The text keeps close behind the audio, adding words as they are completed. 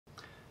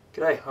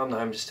G'day, I'm the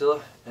Home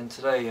Distiller, and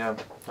today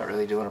not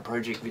really doing a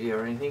project video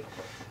or anything.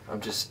 I'm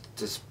just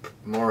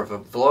more of a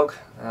vlog.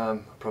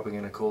 Probably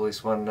going to call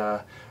this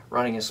one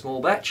running a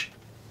small batch.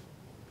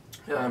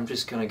 I'm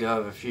just going to go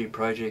over a few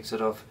projects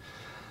that I've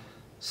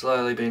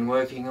slowly been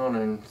working on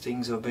and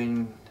things I've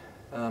been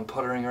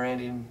pottering around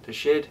in the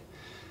shed.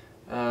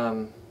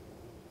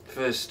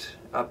 First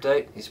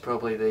update is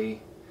probably the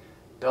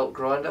belt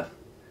grinder,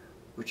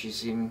 which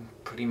is in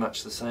pretty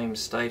much the same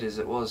state as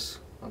it was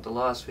on the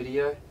last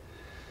video.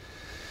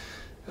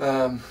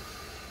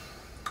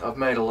 I've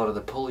made a lot of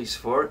the pulleys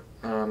for it,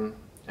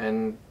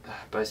 and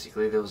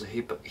basically there was a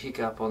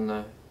hiccup on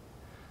the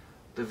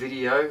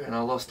video and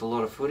I lost a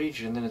lot of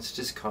footage, and then it's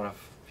just kind of,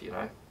 you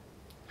know,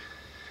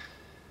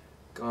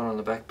 gone on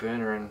the back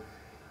burner,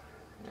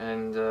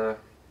 and I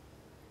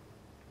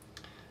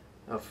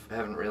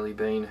haven't really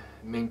been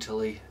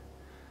mentally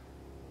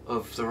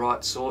of the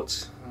right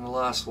sorts in the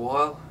last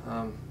while.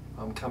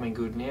 I'm coming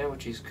good now,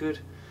 which is good.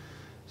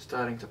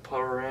 Starting to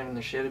potter around in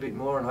the shed a bit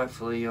more, and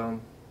hopefully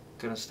I'm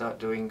going to start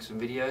doing some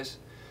videos.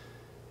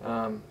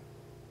 I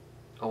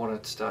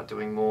wanted to start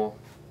doing more,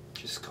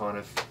 just kind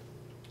of,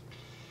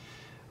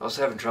 I was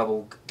having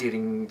trouble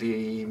getting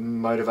the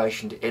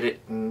motivation to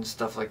edit and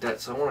stuff like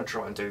that, so I want to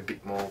try and do a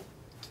bit more.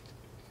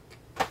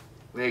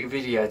 The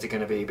videos are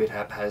going to be a bit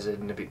haphazard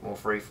and a bit more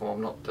freeform.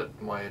 Not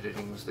that my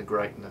editing was the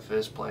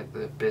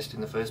best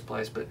in the first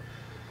place, but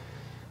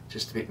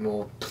just a bit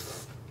more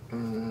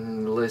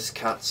less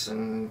cuts,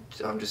 and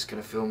I'm just going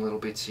to film little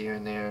bits here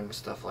and there and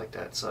stuff like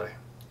that, so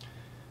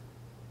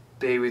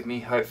bear with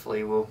me.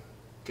 Hopefully we'll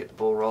get the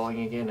ball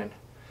rolling again. And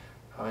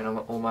I mean, I'm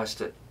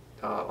almost at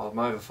I'm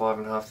over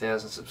 5,500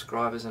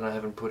 subscribers and I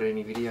haven't put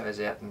any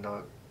videos out and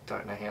I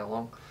don't know how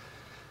long.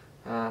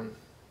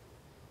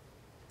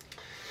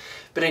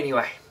 But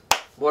anyway,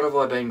 what have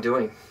I been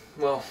doing?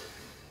 Well,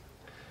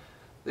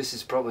 this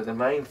is probably the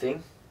main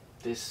thing,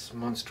 this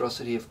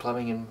monstrosity of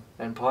plumbing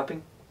and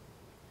piping.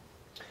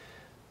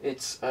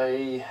 It's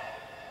I'm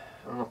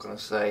not going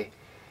to say,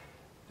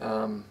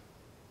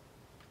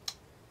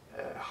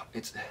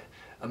 it's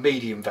a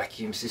medium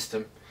vacuum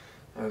system.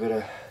 I've got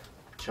a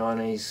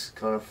Chinese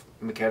kind of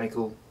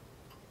mechanical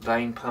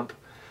vane pump,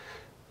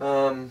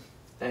 and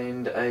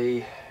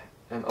an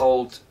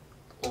old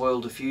oil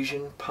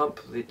diffusion pump,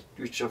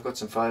 which I've got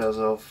some photos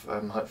of.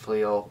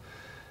 Hopefully I'll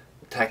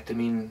tack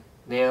them in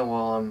now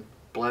while I'm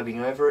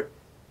blabbing over it.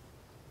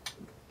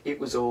 It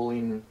was all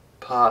in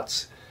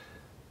parts.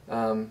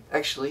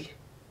 Actually,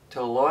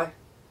 tell a lie,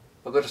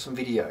 I've got some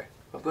video.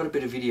 I've got a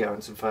bit of video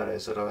and some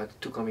photos that I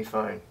took on my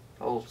phone.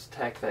 I'll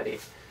tack that in.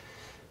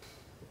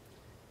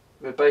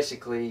 But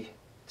basically,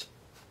 it's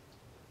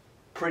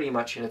pretty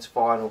much in its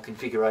final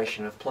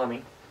configuration of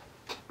plumbing.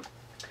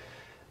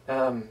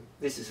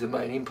 This is the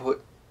main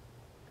input,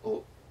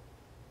 or,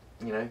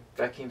 you know,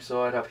 vacuum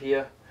side up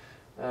here.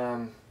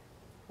 I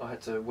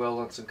had to weld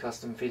on some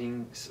custom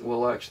fittings.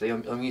 Well, actually,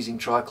 I'm using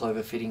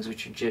triclover fittings,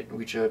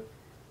 which are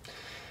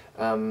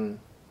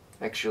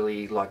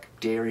actually like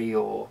dairy,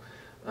 or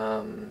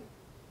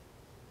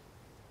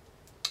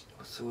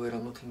what's the word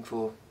I'm looking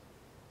for?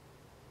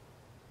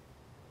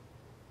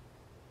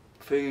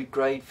 Food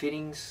grade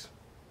fittings,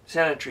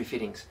 sanitary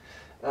fittings,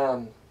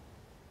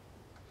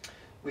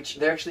 which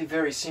they're actually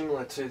very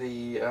similar to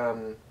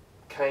the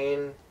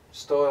Cayenne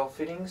style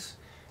fittings,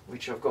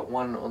 which I've got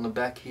one on the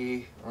back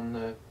here on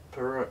the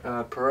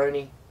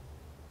Peroni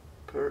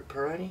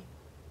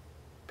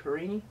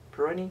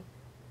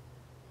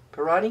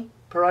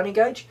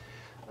gauge,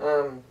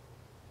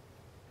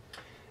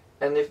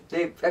 and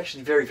they're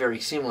actually very, very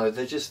similar.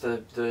 They're just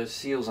the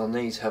seals on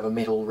these have a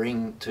metal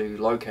ring to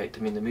locate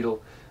them in the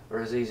middle,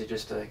 whereas these are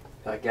just a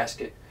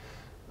gasket.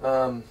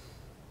 And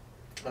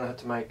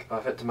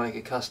I've had to make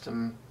a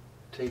custom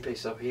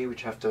T-piece up here,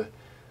 which I have to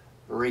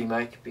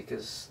remake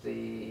because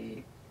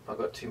I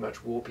got too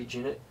much warpage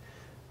in it,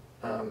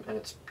 and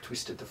it's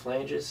twisted the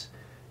flanges.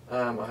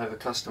 I have a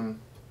custom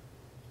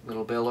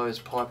little bellows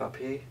pipe up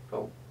here.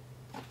 Oh,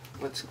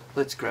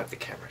 let's grab the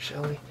camera,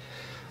 shall we?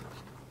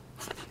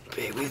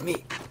 Bear with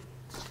me.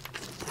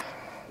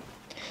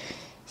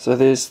 So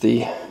there's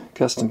the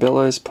custom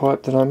bellows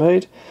pipe that I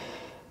made.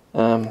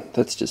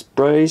 That's just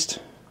brazed.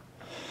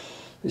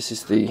 This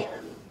is the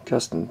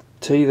custom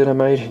T that I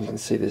made, and you can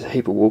see there's a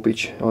heap of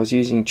warpage. I was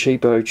using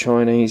cheapo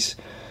Chinese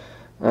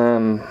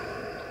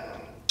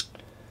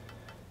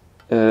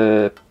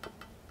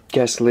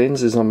gas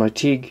lenses on my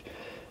TIG,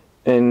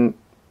 and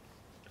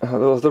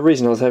the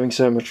reason I was having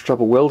so much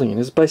trouble welding it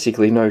is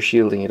basically no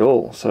shielding at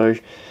all. So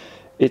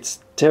it's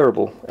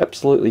terrible,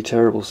 absolutely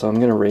terrible. So I'm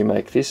going to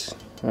remake this,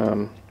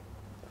 and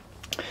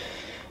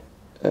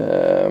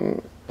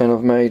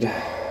I've made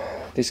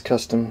this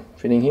custom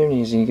fitting here, and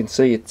as you can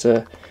see, it's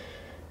if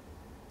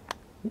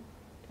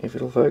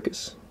it'll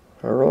focus,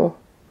 hurrah,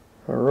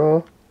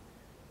 hurrah,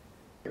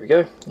 here we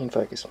go, in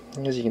focus.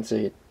 And as you can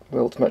see, it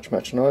welds much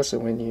nicer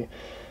when you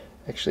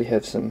actually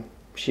have some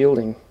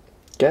shielding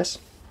gas.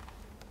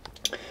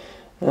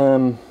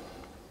 What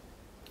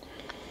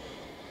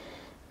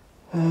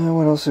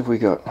else have we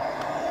got?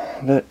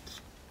 That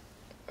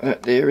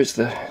there is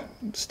the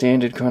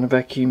standard kind of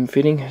vacuum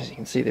fitting. As you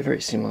can see, they're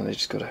very similar. They've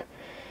just got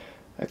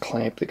a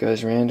clamp that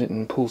goes around it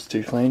and pulls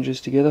two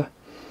flanges together.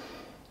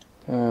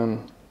 I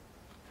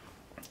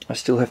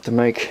still have to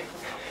make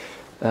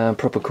a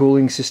proper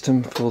cooling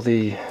system for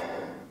the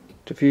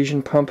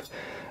diffusion pump.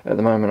 At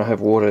the moment I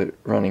have water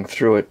running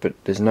through it, but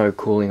there's no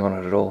cooling on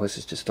it at all. This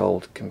is just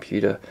old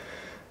computer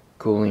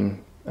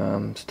cooling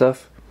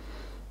stuff.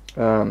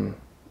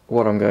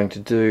 What I'm going to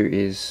do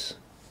is,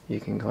 you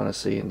can kind of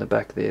see in the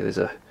back there, there's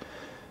a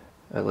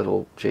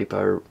little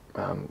cheapo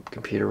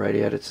computer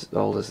radiator. It's as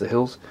old as the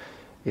hills.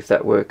 If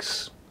that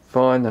works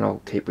fine, then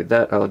I'll keep with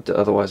that.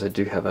 Otherwise I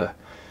do have a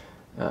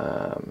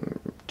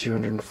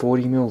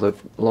 240mm, the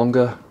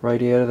longer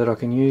radiator that I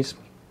can use.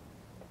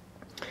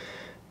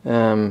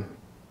 And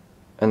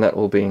that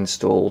will be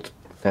installed,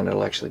 and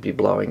it'll actually be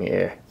blowing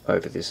air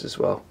over this as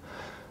well.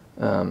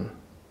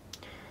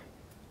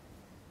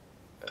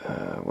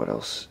 What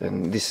else?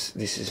 And this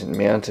isn't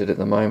mounted at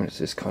the moment. It's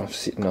just kind of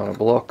sitting on a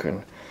block,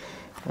 and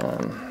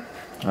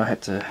I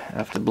had to,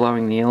 after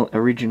blowing the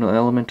original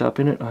element up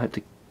in it, I had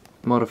to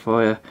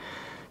modify a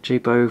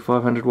cheapo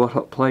 500 watt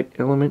hot plate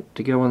element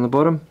to go on the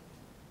bottom.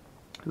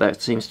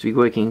 That seems to be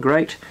working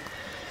great.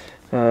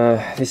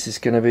 This is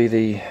going to be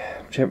the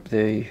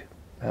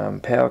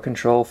power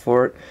control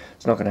for it.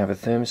 It's not going to have a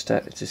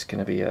thermostat. It's just going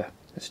to be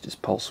it's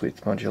just pulse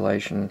width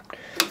modulation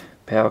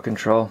power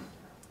control.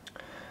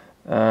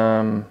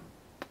 What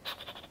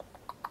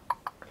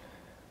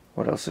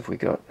else have we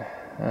got?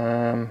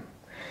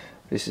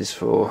 This is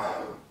for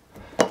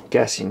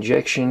gas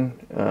injection.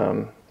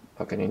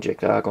 I can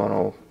inject argon,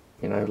 or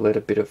let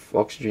a bit of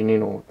oxygen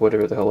in, or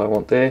whatever the hell I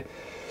want there.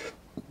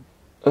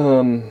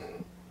 On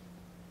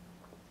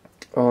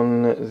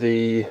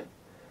the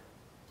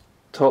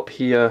top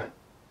here,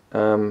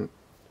 I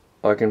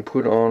can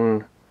put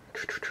on,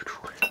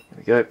 there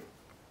we go,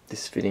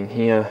 this fitting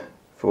here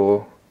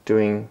for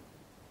doing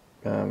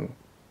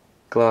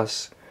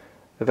glass,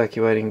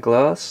 evacuating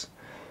glass,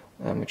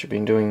 which I've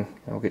been doing.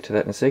 I'll get to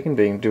that in a second.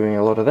 Been doing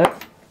a lot of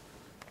that.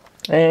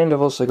 And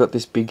I've also got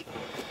this big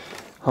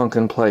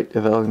honkin' plate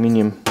of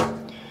aluminium,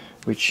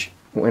 which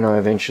when I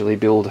eventually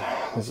build,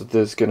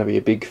 there's going to be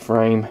a big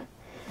frame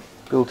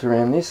built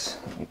around this.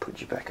 Let me put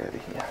you back over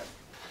here.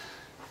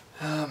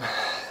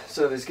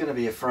 So there's going to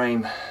be a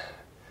frame,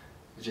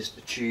 just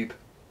a tube,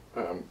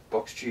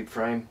 box tube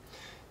frame.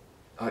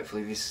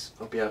 Hopefully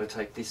I'll be able to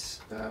take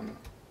this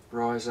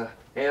riser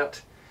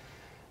out,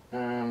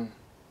 to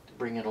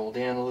bring it all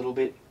down a little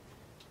bit,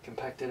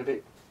 compact it a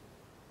bit,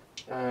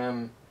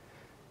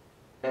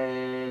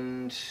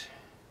 and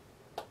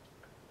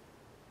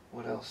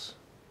what else?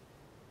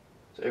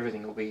 So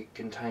everything will be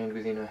contained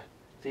within a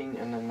thing,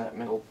 and then that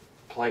metal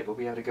plate will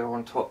be able to go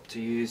on top to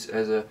use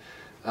as a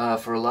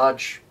for a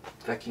large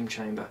vacuum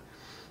chamber,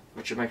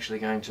 which I'm actually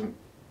going to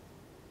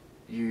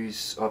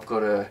use. I've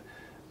got a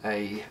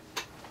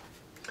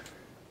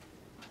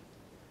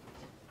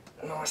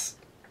nice,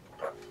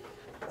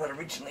 what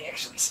originally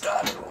actually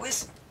started all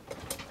this.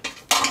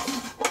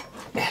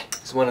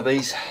 It's one of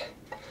these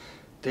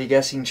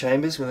degassing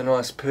chambers with a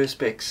nice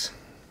perspex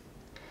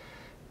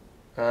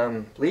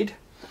lid.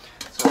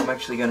 So I'm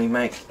actually going to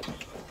make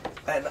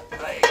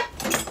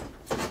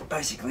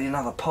basically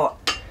another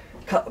pot,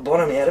 cut the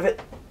bottom out of it,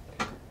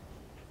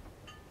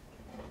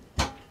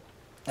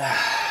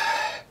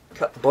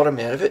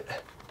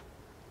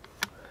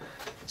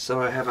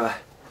 so I have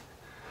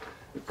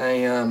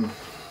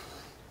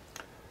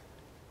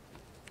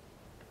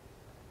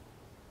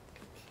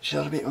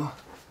shut a bit more,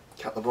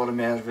 cut the bottom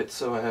out of it,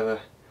 so I have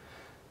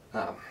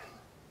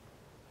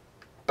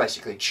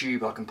basically a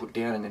tube I can put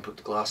down and then put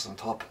the glass on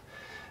top,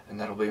 and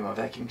that'll be my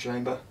vacuum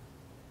chamber.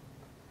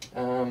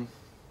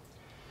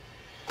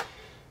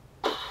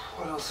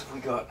 What else have we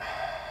got?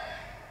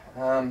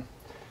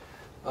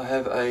 I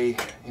have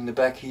in the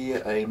back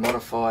here, a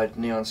modified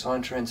neon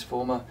sign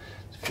transformer.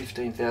 It's a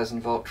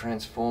 15,000 volt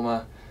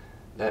transformer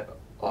that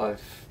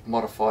I've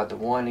modified the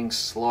windings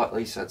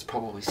slightly, so it's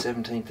probably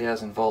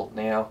 17,000 volt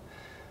now.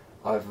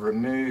 I've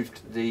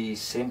removed the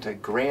center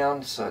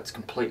ground, so it's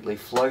completely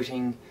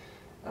floating,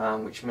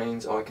 which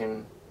means I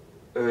can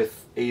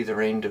earth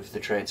either end of the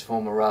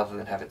transformer rather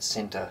than have it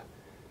center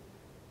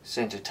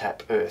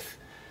tap earth.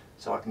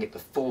 So I can get the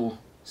full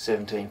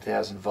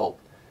 17,000 volt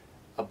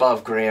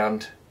above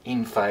ground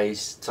in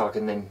phase, so I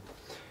can then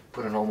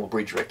put a normal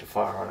bridge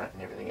rectifier on it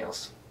and everything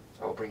else.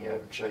 So I'll bring you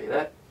over and show you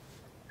that.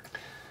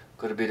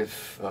 Got a bit of,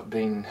 I've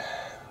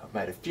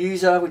made a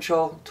fusor, which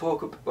I'll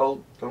talk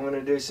about. I'm going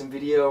to do some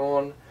video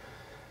on.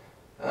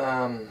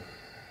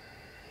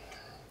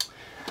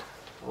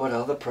 What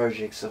other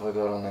projects have I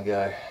got on the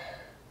go?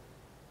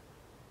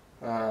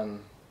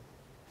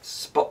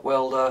 Spot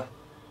welder.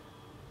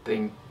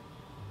 There's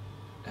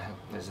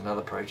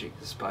another project,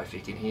 the spa, if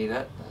you can hear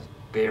that. The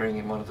bearing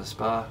in one of the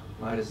spa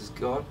motors is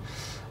gone.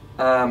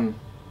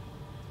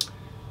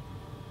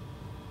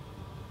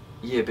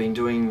 Yeah, been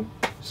doing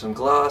some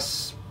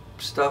glass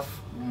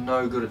stuff.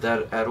 No good at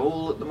that at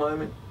all at the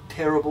moment.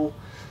 Terrible.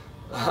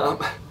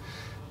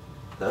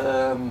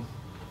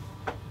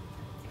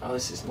 Oh,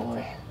 this is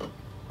my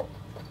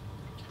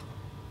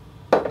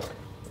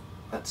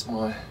that's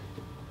my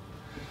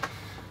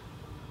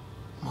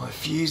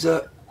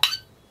fusor.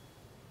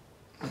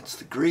 That's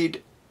the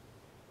grid.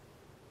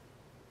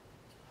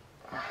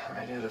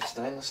 Made out of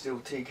stainless steel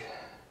TIG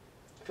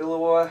filler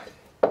wire.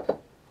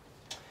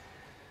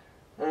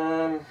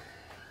 Been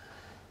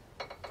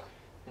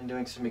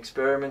doing some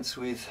experiments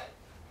with,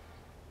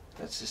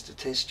 that's just a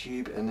test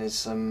tube, and there's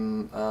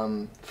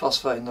some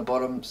phosphate in the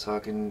bottom, so I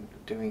can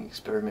do an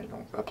experiment.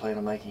 I plan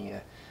on making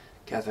a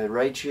cathode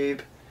ray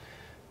tube.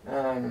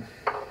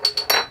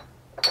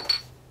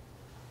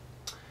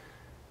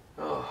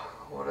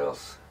 What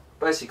else?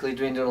 Basically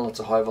doing lots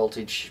of high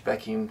voltage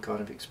vacuum kind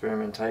of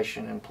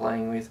experimentation and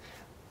playing with.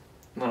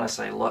 When I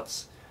say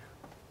lots,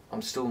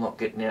 I'm still not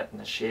getting out in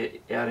the shed,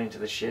 out into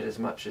the shed as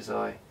much as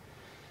I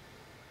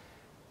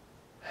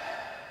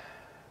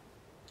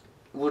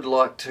would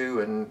like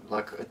to, and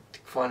like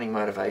finding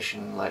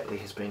motivation lately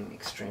has been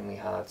extremely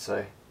hard.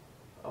 So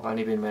I've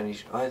only been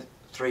I have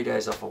 3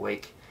 days off a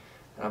week,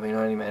 and I've been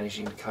only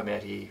managing to come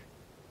out here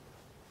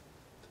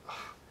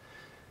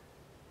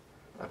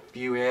a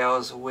few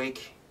hours a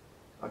week.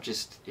 I've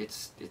just,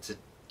 it's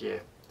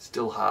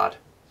still hard,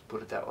 let's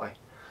put it that way.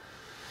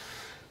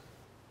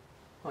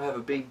 I have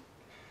a big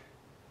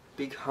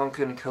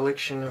honkin'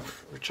 collection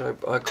of, which I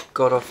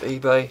got off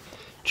eBay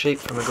cheap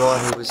from a guy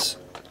who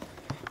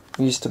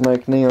used to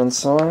make neon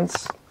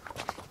signs.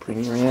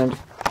 Bring it around,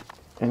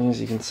 and as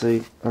you can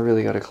see, I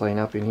really got to clean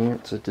up in here.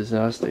 It's a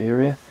disaster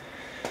area.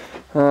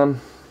 But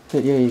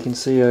yeah, you can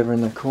see over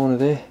in the corner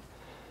there,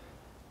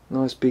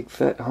 nice big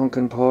fat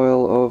honkin'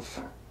 pile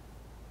of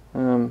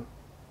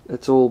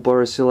it's all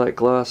borosilicate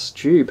glass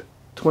tube.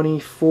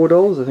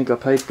 $24 I think I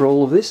paid for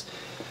all of this.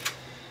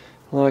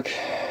 Like,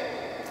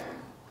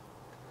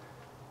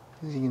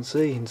 as you can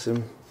see, and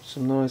some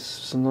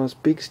nice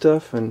big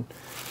stuff, and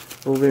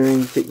all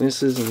varying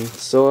thicknesses and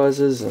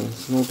sizes, and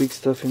some more big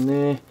stuff in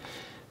there,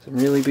 some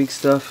really big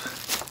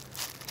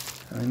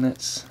stuff. I mean,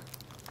 that's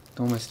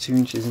almost 2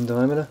 inches in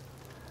diameter.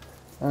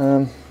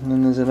 And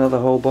then there's another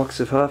whole box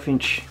of 1/2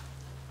 inch.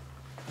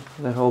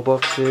 That whole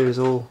box there is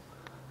all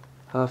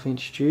 1/2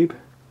 inch tube.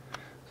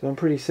 So I'm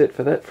pretty set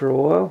for that for a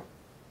while.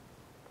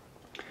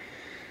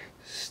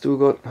 Still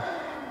got,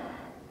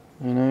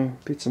 you know,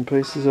 bits and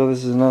pieces. Oh,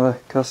 this is another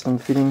custom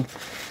fitting.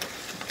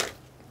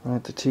 I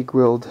had to TIG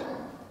weld.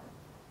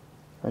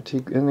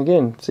 And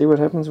again, see what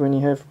happens when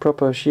you have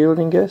proper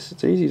shielding gas?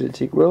 It's easy to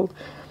TIG weld.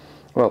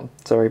 Well,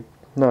 sorry,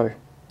 no,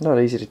 not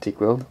easy to TIG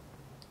weld.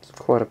 It's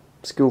quite a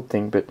skilled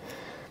thing, but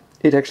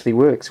it actually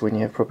works when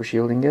you have proper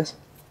shielding gas.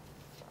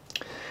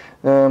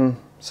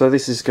 So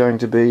this is going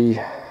to be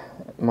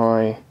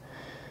my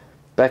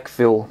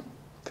backfill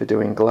for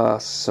doing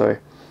glass. So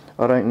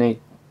I don't need,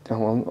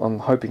 well, I'm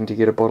hoping to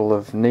get a bottle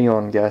of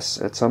neon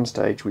gas at some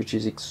stage, which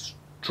is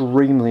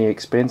extremely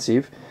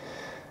expensive.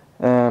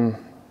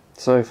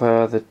 So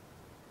far the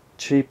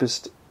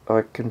cheapest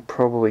I can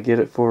probably get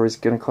it for is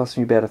going to cost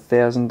me about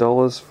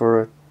 $1,000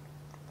 for a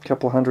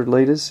couple of 100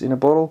 litres in a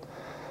bottle.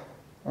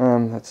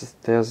 That's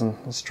 1,000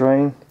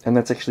 Australian, and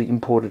that's actually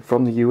imported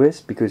from the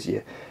US, because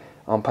yeah,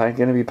 I'm going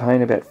to be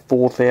paying about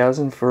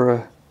 4,000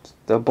 for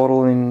a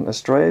bottle in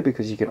Australia,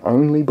 because you can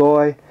only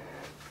buy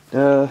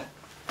that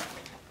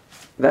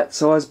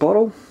size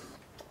bottle,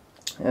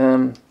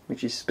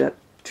 which is about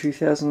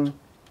 2,000.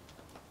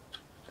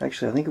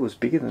 Actually, I think it was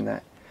bigger than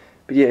that.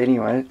 But yeah,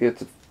 anyway,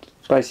 it's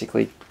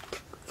basically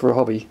for a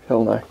hobby.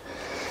 Hell no.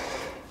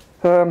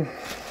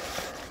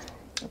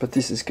 But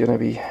this is going to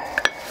be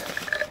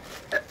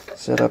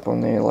set up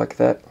on there like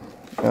that,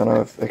 and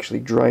I've actually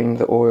drained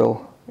the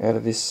oil out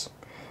of this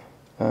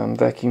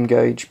vacuum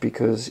gauge,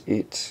 because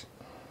it's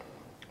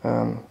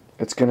going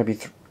to be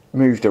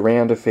moved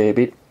around a fair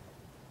bit,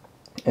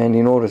 and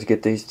in order to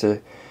get these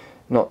to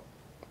not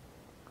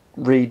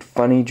read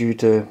funny due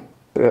to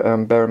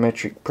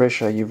barometric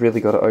pressure, you've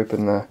really got to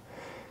open the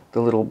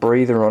little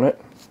breather on it,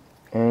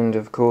 and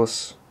of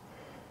course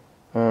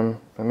that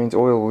means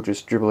oil will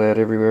just dribble out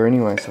everywhere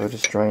anyway, so I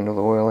just drained all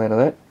the oil out of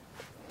that.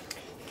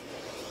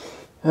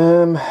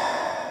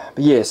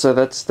 But yeah, so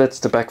that's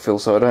the backfill.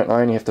 So I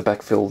only have to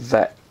backfill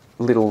that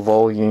little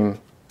volume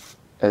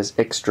as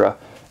extra,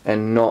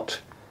 and not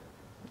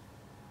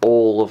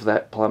all of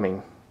that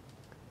plumbing.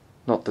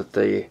 Not that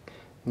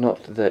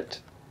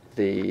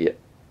the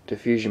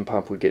diffusion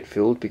pump would get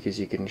filled, because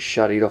you can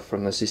shut it off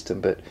from the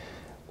system, but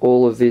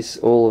all of this,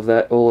 all of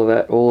that, all of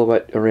that, all of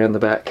it around the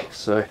back.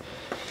 So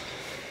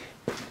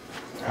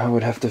I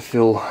would have to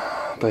fill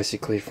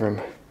basically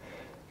from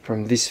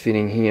this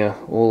fitting here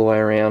all the way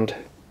around,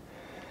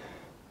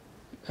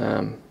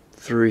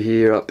 through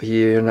here, up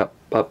here, and up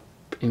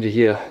into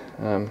here.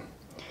 And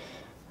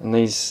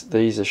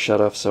these are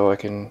shut off, so I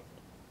can,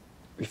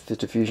 if the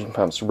diffusion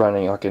pump's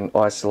running, I can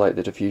isolate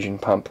the diffusion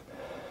pump,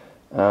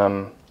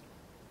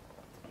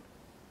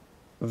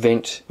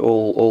 vent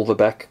all the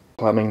back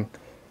plumbing,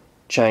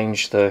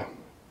 change the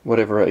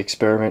whatever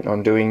experiment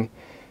I'm doing,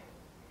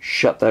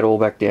 shut that all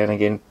back down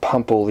again,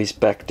 pump all this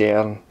back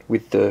down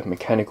with the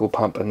mechanical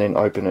pump, and then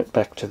open it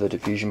back to the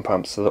diffusion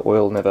pump, so the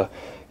oil never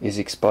is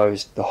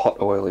exposed, the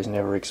hot oil is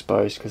never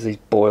exposed, because these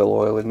boil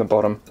oil in the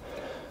bottom.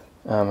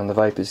 and the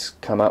vapours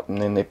come up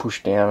and then they're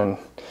pushed down.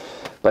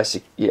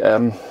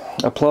 And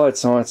Applied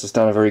Science has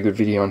done a very good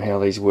video on how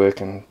these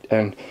work, and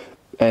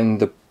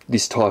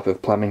this type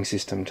of plumbing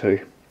system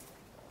too.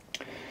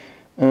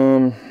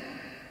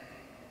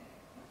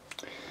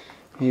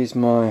 Here's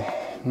my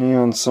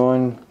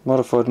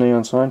modified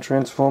neon sign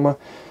transformer.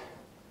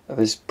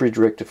 This bridge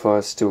rectifier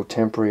is still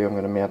temporary. I'm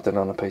going to mount that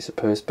on a piece of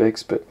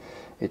Perspex, but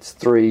it's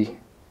 3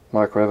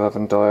 microwave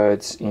oven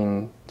diodes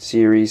in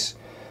series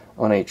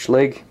on each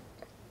leg.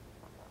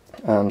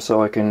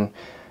 So I can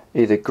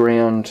either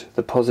ground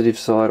the positive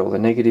side or the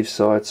negative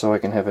side, so I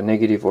can have a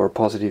negative or a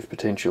positive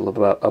potential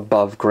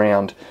above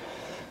ground,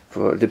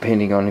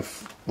 depending on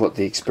what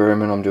the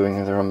experiment I'm doing,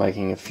 whether I'm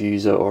making a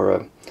fusor or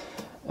a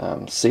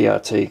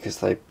CRT, because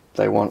they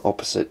want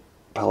opposite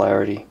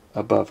polarity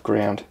above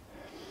ground,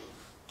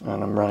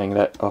 and I'm running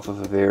that off of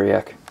a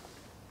variac.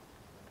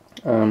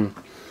 And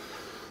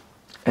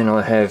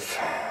I have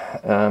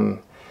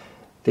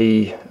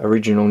the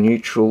original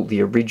neutral,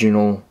 the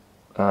original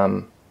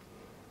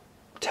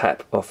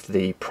tap off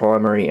the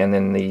primary, and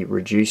then the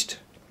reduced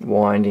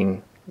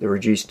winding, the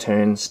reduced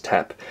turns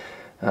tap,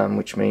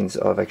 which means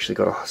I've actually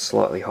got a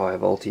slightly higher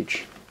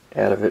voltage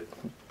out of it,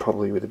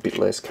 probably with a bit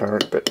less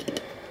current.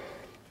 But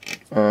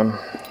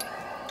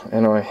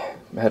and I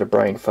had a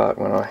brain fart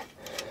when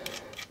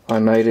I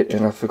made it,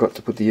 and I forgot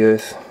to put the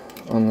earth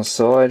on the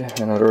side,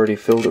 and I'd already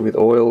filled it with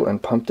oil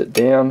and pumped it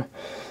down,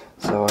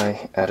 so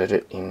I added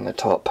it in the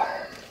top.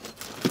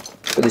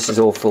 But this is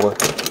all full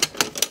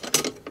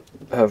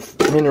of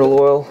mineral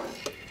oil,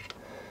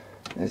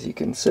 as you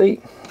can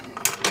see.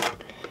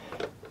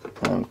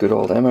 Good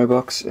old ammo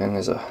box, and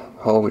there's a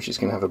hole which is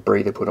going to have a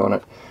breather put on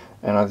it,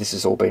 and this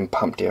has all been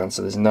pumped down,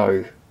 so there's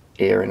no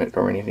air in it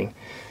or anything.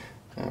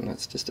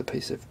 That's just a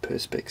piece of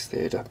Perspex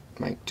there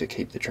to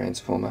keep the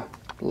transformer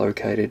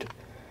located.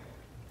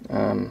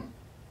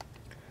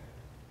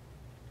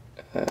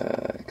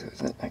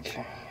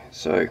 Okay,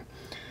 so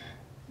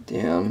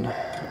down,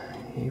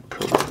 you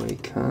probably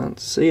can't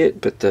see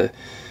it, but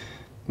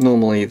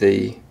normally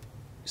the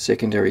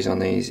secondaries on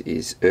these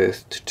is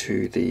earthed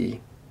to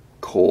the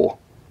core.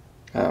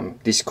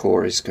 This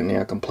core is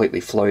now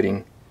completely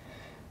floating,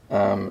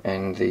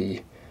 and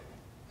the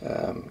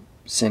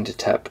center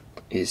tap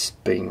is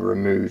being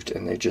removed,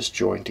 and they're just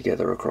joined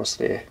together across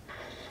there.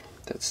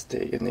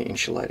 And they're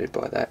insulated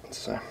by that.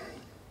 So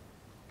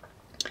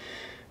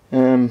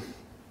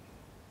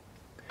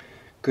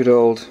good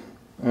old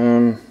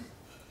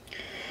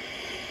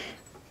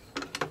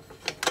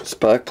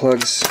spark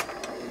plugs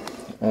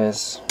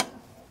as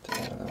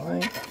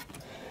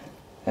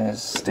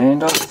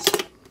standoffs.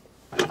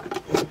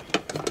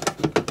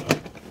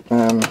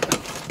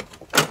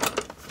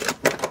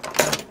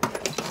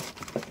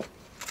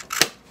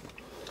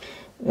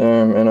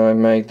 And I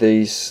made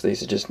these are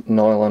just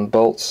nylon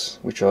bolts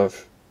which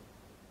I've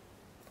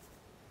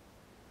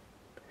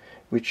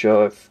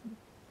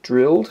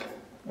drilled.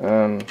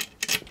 Where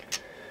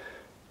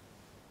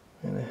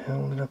the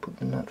hell did I put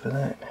the nut for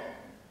that?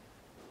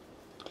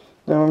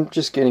 Now I'm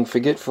just getting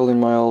forgetful in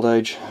my old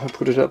age. I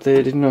put it up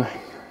there, didn't I?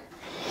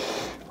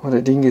 What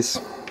a dingus.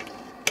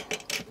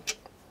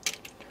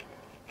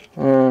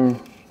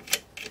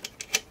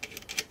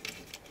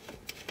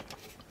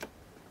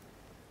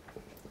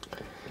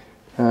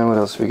 What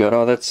else have we got?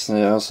 Oh,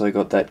 I also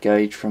got that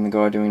gauge from the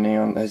guy doing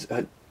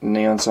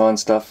neon sign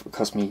stuff. It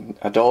cost me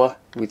 $1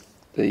 with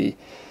the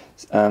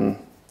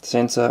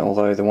sensor,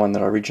 although the one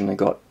that I originally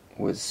got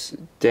was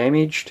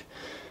damaged,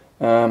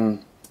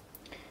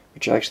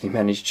 which I actually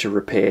managed to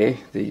repair.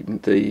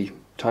 The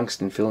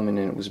tungsten filament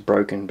in it was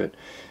broken, but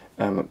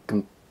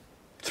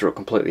threw it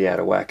completely out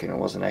of whack, and it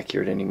wasn't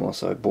accurate anymore,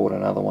 so I bought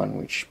another one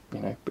which,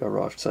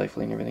 arrived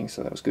safely and everything,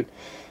 so that was good.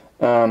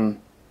 And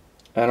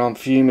I'm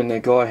fuming. The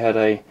guy had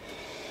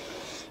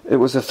it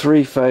was a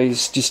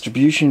 3-phase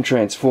distribution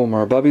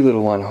transformer, a bubby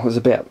little one. It was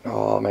about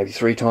maybe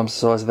 3 times the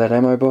size of that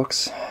ammo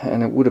box,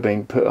 and it would have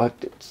been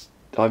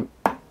I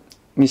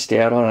missed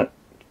out on it.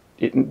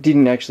 It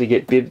didn't actually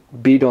get bid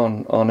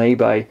on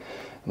eBay.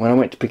 When I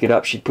went to pick it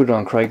up, she'd put it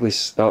on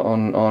Craigslist,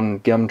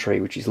 on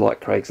Gumtree, which is like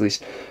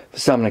Craigslist, for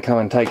someone to come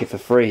and take it for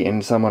free,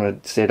 and someone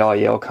had said, "Oh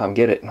yeah, I'll come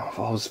get it." And I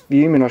was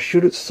fuming. I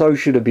should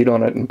have bid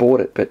on it and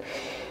bought it, but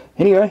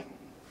anyway,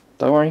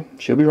 don't worry,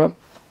 she'll be right.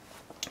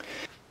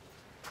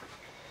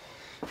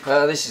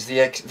 This is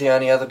the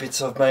only other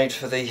bits I've made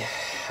for the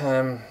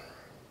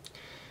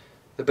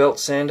belt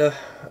sander.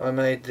 I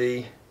made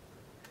the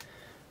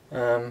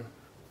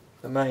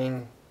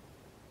main.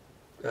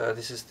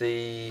 This is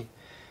the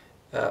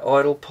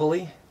idle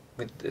pulley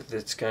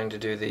that's going to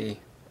do the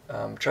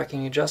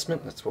tracking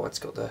adjustment. That's why it's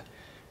got the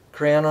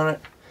crown on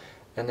it.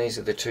 And these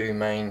are the 2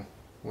 main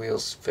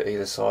wheels for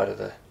either side of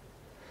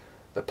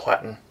the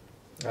platen.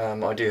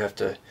 I do have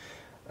to,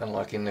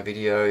 unlike in the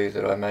video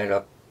that I made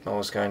up, I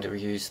was going to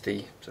use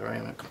the, sorry,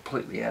 I'm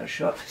completely out of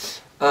shot.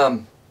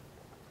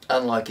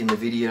 Unlike in the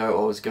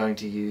video, I was going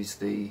to use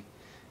the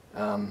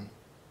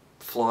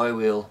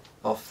flywheel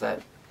off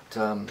that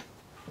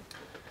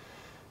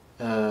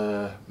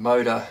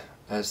motor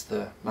as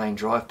the main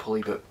drive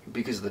pulley, but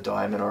because of the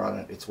diameter on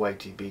it, it's way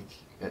too big.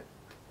 At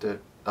the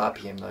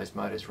RPM those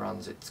motors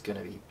runs, it's going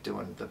to be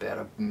doing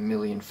about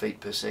 1,000,000 feet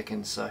per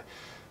second. So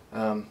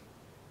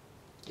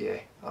yeah,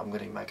 I'm going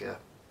to make a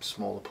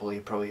smaller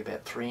pulley, probably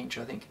about 3" I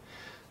think.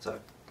 So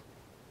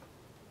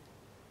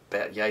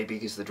about yay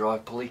big as the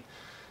drive pulley.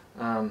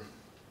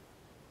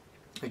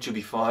 It should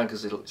be fine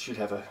because it should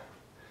have a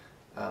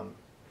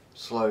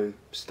slow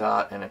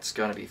start, and it's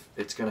going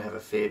to have a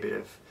fair bit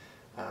of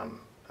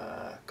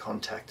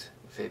contact,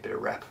 a fair bit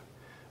of wrap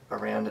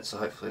around it. So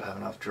hopefully it'll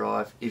have enough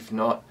drive. If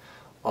not,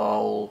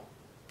 I'll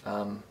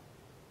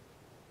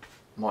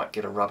might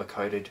get a rubber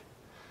coated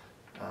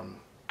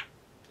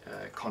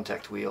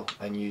contact wheel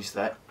and use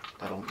that.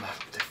 That'll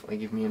definitely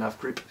give me enough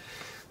grip.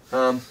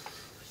 I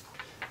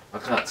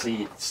can't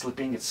see it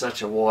slipping. It's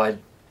such a wide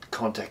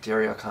contact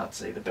area, I can't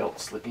see the belt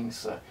slipping,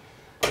 so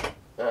put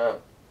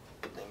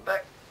them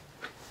back.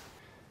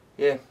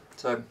 Yeah,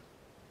 so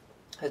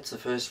that's the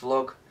first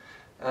vlog.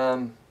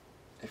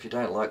 If you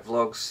don't like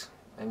vlogs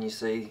and you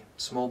see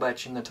small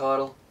batch in the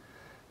title,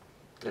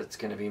 that's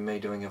going to be me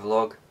doing a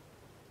vlog.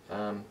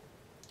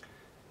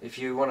 If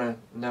you want to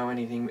know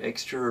anything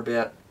extra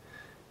about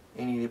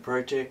any of the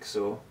projects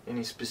or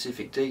any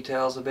specific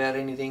details about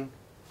anything,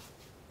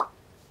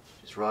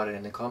 just write it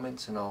in the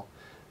comments and I'll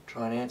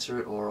try and answer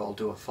it, or I'll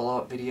do a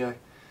follow-up video.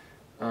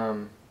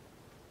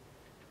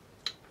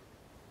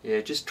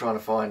 Yeah, just trying to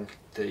find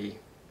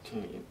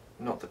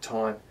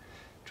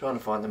trying to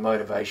find the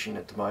motivation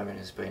at the moment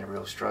has been a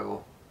real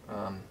struggle.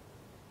 I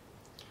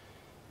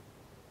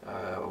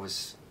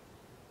was,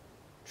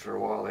 for a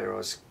while there, I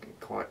was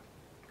quite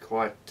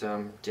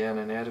down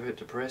and out of it,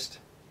 depressed.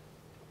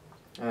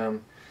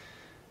 But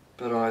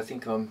I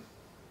think I'm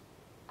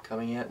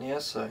coming out now,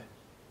 so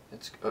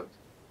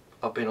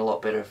I've been a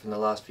lot better from the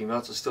last few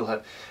months. I still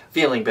have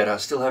feeling better. I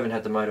still haven't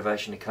had the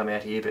motivation to come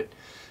out here, but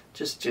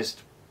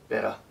just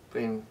better.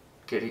 Been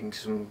getting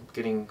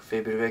a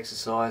fair bit of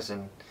exercise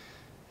and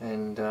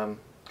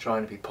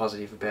trying to be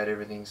positive about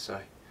everything.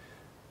 So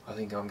I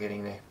think I'm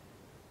getting there.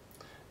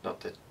 Not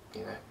that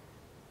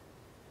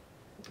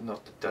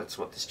not that that's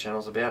what this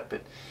channel's about,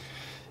 but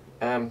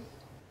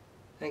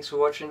thanks for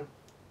watching.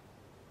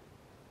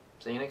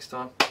 See you next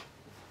time.